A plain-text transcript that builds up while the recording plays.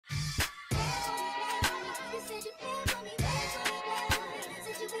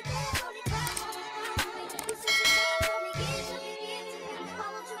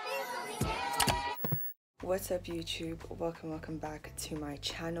What's up YouTube? Welcome back to my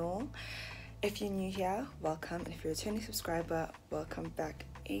channel. If you're new here, welcome, and if you're a returning subscriber, welcome back,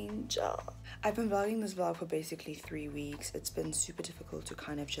 angel. I've been vlogging this vlog for basically 3 weeks. It's been super difficult to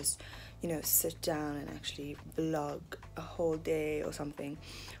kind of just, sit down and actually vlog a whole day or something,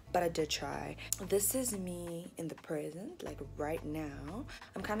 but I did try. This is me in the present, like right now.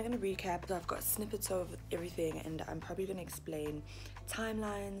 I'm kind of going to recap. So I've got snippets of everything, and I'm probably going to explain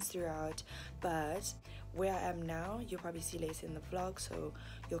timelines throughout, but where I am now you'll probably see later in the vlog, so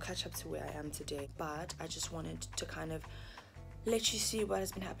you'll catch up to where I am today. But I just wanted to kind of let you see what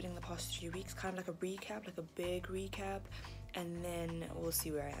has been happening the past few weeks, kind of like a recap, like a big recap, and then we'll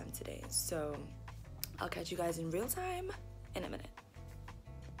see where I am today. So I'll catch you guys in real time in a minute.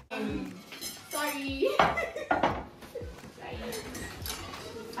 Sorry.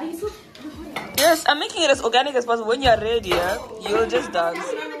 Are you so recording? Yes, I'm making it as organic as possible. When you're ready, you'll just dance.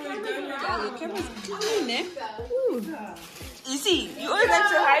 The camera's clean, eh? You see, you always like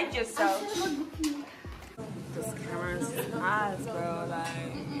to hide yourself. This camera's hot, bro.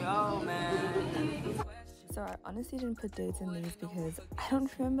 Like, yo, man. So I honestly didn't put dates in these because I don't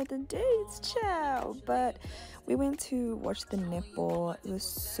remember the dates, child. But we went to watch the netball. It was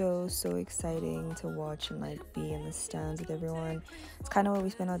so exciting to watch and like be in the stands with everyone. It's kind of what we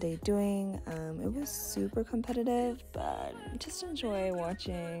spent our day doing. It was super competitive, but just enjoy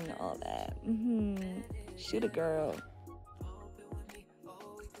watching all that. Shoot a girl.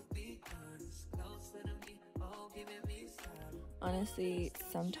 Honestly,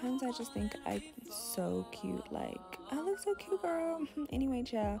 sometimes I just think I'm so cute. Like, I look so cute, girl. Anyway,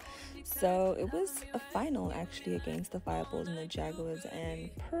 child. So it was a final actually against the Fireballs and the Jaguars, and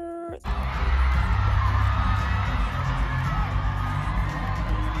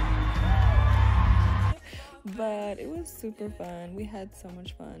but it was super fun. We had so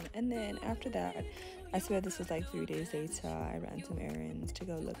much fun. And then after that, I swear this was like 3 days later, I ran some errands to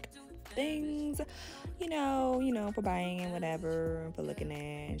go look things, for buying and whatever, for looking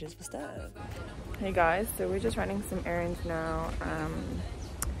at and just for stuff. Hey guys, so we're just running some errands now,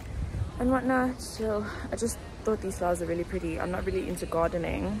 and whatnot. So I just thought these flowers are really pretty. I'm not really into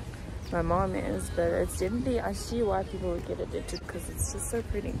gardening. My mom is, but it's definitely, I see why people would get addicted because it's just so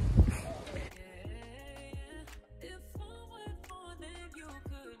pretty.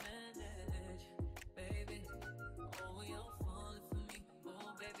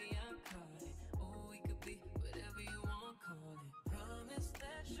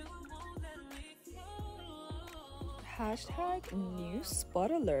 Hashtag new spot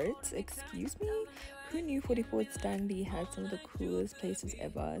alerts. Excuse me? Who knew 44th Stanley had some of the coolest places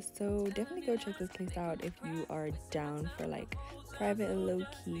ever? So definitely go check this place out if you are down for like private and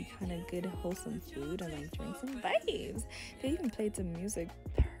low-key kind of good wholesome food and like drink some vibes. They even played some music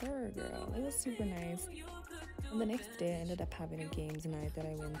per girl. It was super nice. And the next day I ended up having a games night that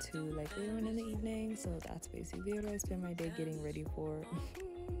I went to like later on in the evening. So that's basically what I spent my day getting ready for.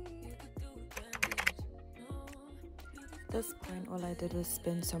 At this point, all I did was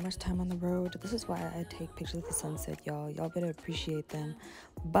spend so much time on the road. This is why I take pictures of the sunset, y'all better appreciate them.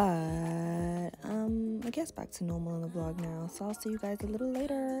 But I guess back to normal in the vlog now, so I'll see you guys a little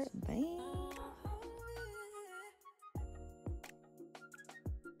later. Bye.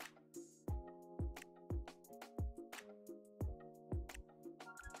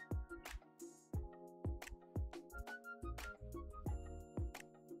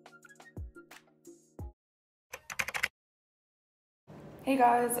 Hey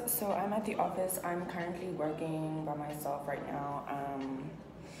guys, so I'm at the office. I'm currently working by myself right now.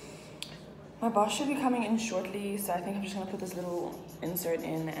 My boss should be coming in shortly, so I think I'm just gonna put this little insert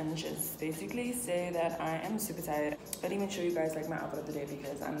in and just basically say that I am super tired. I didn't even show you guys like my outfit of the day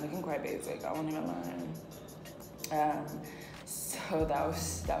because I'm looking quite basic, I won't even lie. So that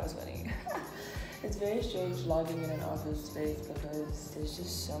was funny. It's very strange vlogging in an office space because there's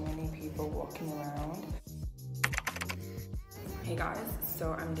just so many people walking around. Hey guys,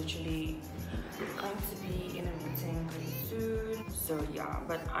 so I'm literally going to be in a meeting pretty soon. So yeah,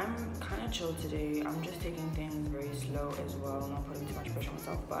 but I'm kind of chill today. I'm just taking things very slow as well, not putting too much pressure on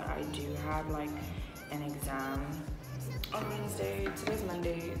myself. But I do have like an exam on Wednesday. Today's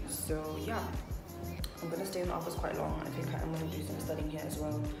Monday, so yeah, I'm gonna stay in the office quite long. I think I'm gonna do some studying here as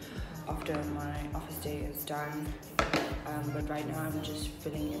well after my office day is done. But right now I'm just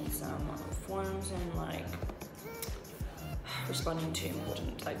filling in some forms and like responding to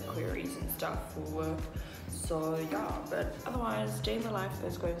important like queries and stuff for work. So yeah, but otherwise day in the life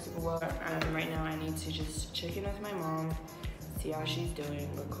is going super well. And right now I need to just check in with my mom, see how she's doing,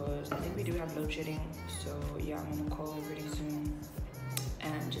 because I think we do have load shedding. So yeah, I'm gonna call her pretty soon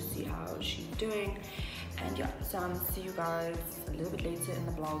and just see how she's doing. And yeah, so I'm gonna see you guys a little bit later in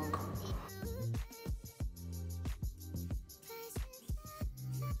the vlog.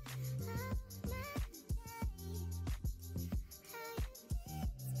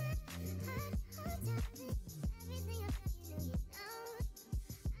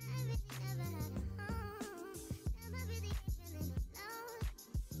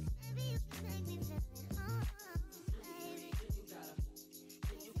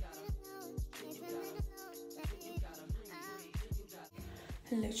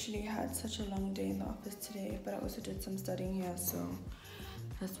 I literally had such a long day in the office today, but I also did some studying here, so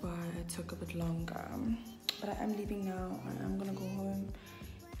that's why it took a bit longer. But I am leaving now. I am gonna go home,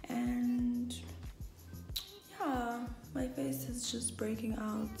 and yeah, my face is just breaking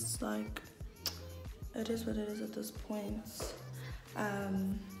out. It's like, it is what it is at this point.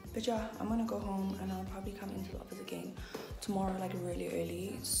 But yeah, I'm gonna go home and I'll probably come into the office again tomorrow, like really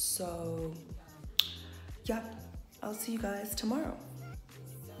early. So yeah, I'll see you guys tomorrow.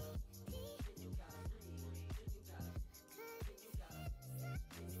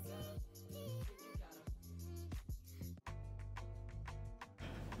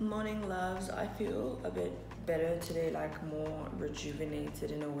 Morning loves, I feel a bit better today, like more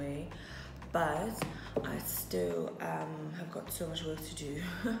rejuvenated in a way, but I still have got so much work to do.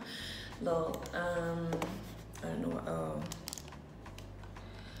 Lol, I don't know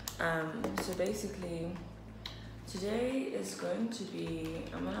what, so basically today is going to be,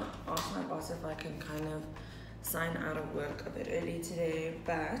 I'm gonna ask my boss if I can kind of sign out of work a bit early today,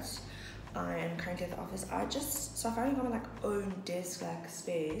 but I am currently at the office. So I finally got my like own desk like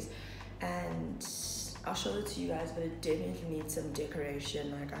space, and I'll show it to you guys, but it definitely needs some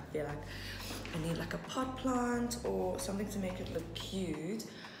decoration. Like I feel like I need like a pot plant or something to make it look cute.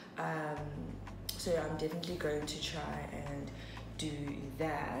 So yeah, I'm definitely going to try and do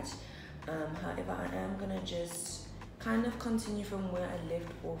that. However, I am gonna just kind of continue from where I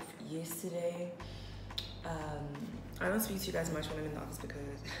left off yesterday. I don't speak to you guys much when I'm in the office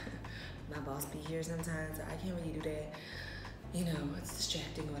because my boss be here sometimes, so I can't really do that. You know, it's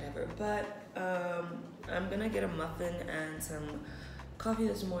distracting or whatever. But I'm gonna get a muffin and some coffee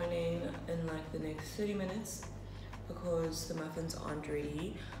this morning in like the next 30 minutes because the muffins aren't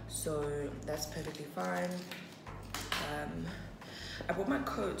ready, so that's perfectly fine. I bought my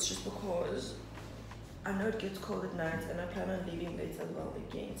coats just because I know it gets cold at night and I plan on leaving late as well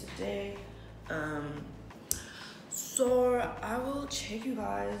again today. So I will check you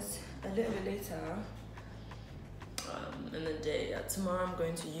guys a little bit later in the day. Yeah, tomorrow I'm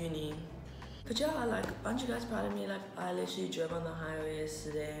going to uni. But yeah, like, aren't you guys proud of me? Like, I literally drove on the highway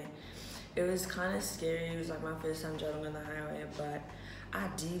yesterday. It was kind of scary. It was like my first time driving on the highway, but I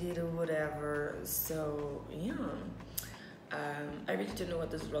did it or whatever. So yeah, I really don't know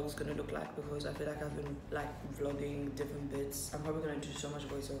what this vlog is gonna look like because I feel like I've been like vlogging different bits. I'm probably gonna do so much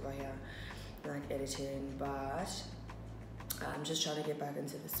voiceover here, like editing, but I'm just trying to get back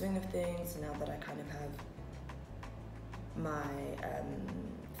into the swing of things now that I kind of have my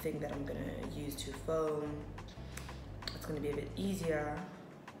thing that I'm gonna use to film. It's gonna be a bit easier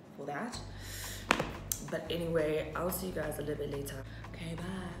for that. But anyway, I'll see you guys a little bit later. Okay, bye.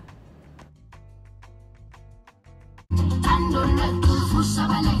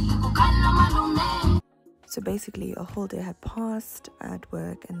 So basically a whole day had passed at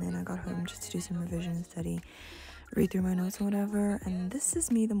work, and then I got home just to do some revision and study, read through my notes or whatever, and this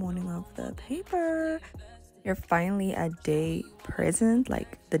is me the morning of the paper. You're finally a day present,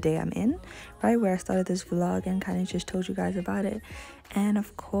 like the day I'm in, right, where I started this vlog and kind of just told you guys about it. And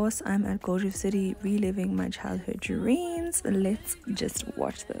of course I'm at Gold Reef City reliving my childhood dreams. Let's just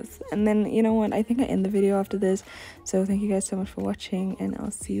watch this, and then you know what, I think I end the video after this. So thank you guys so much for watching, and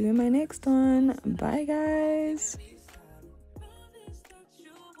I'll see you in my next one. Bye guys.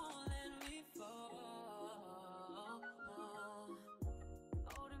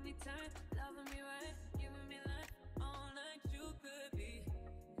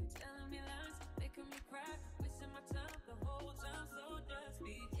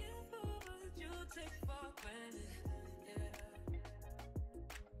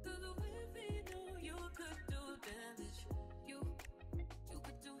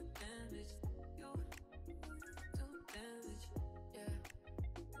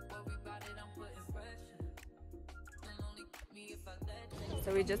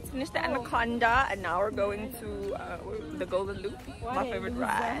 So we just finished the Anaconda, and now we're going to the Golden Loop, my favorite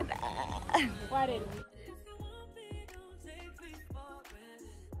ride.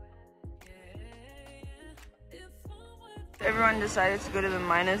 Everyone decided to go to the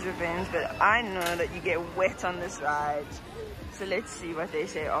Miners Revenge, but I know that you get wet on this ride. So let's see what they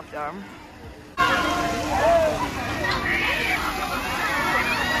say after.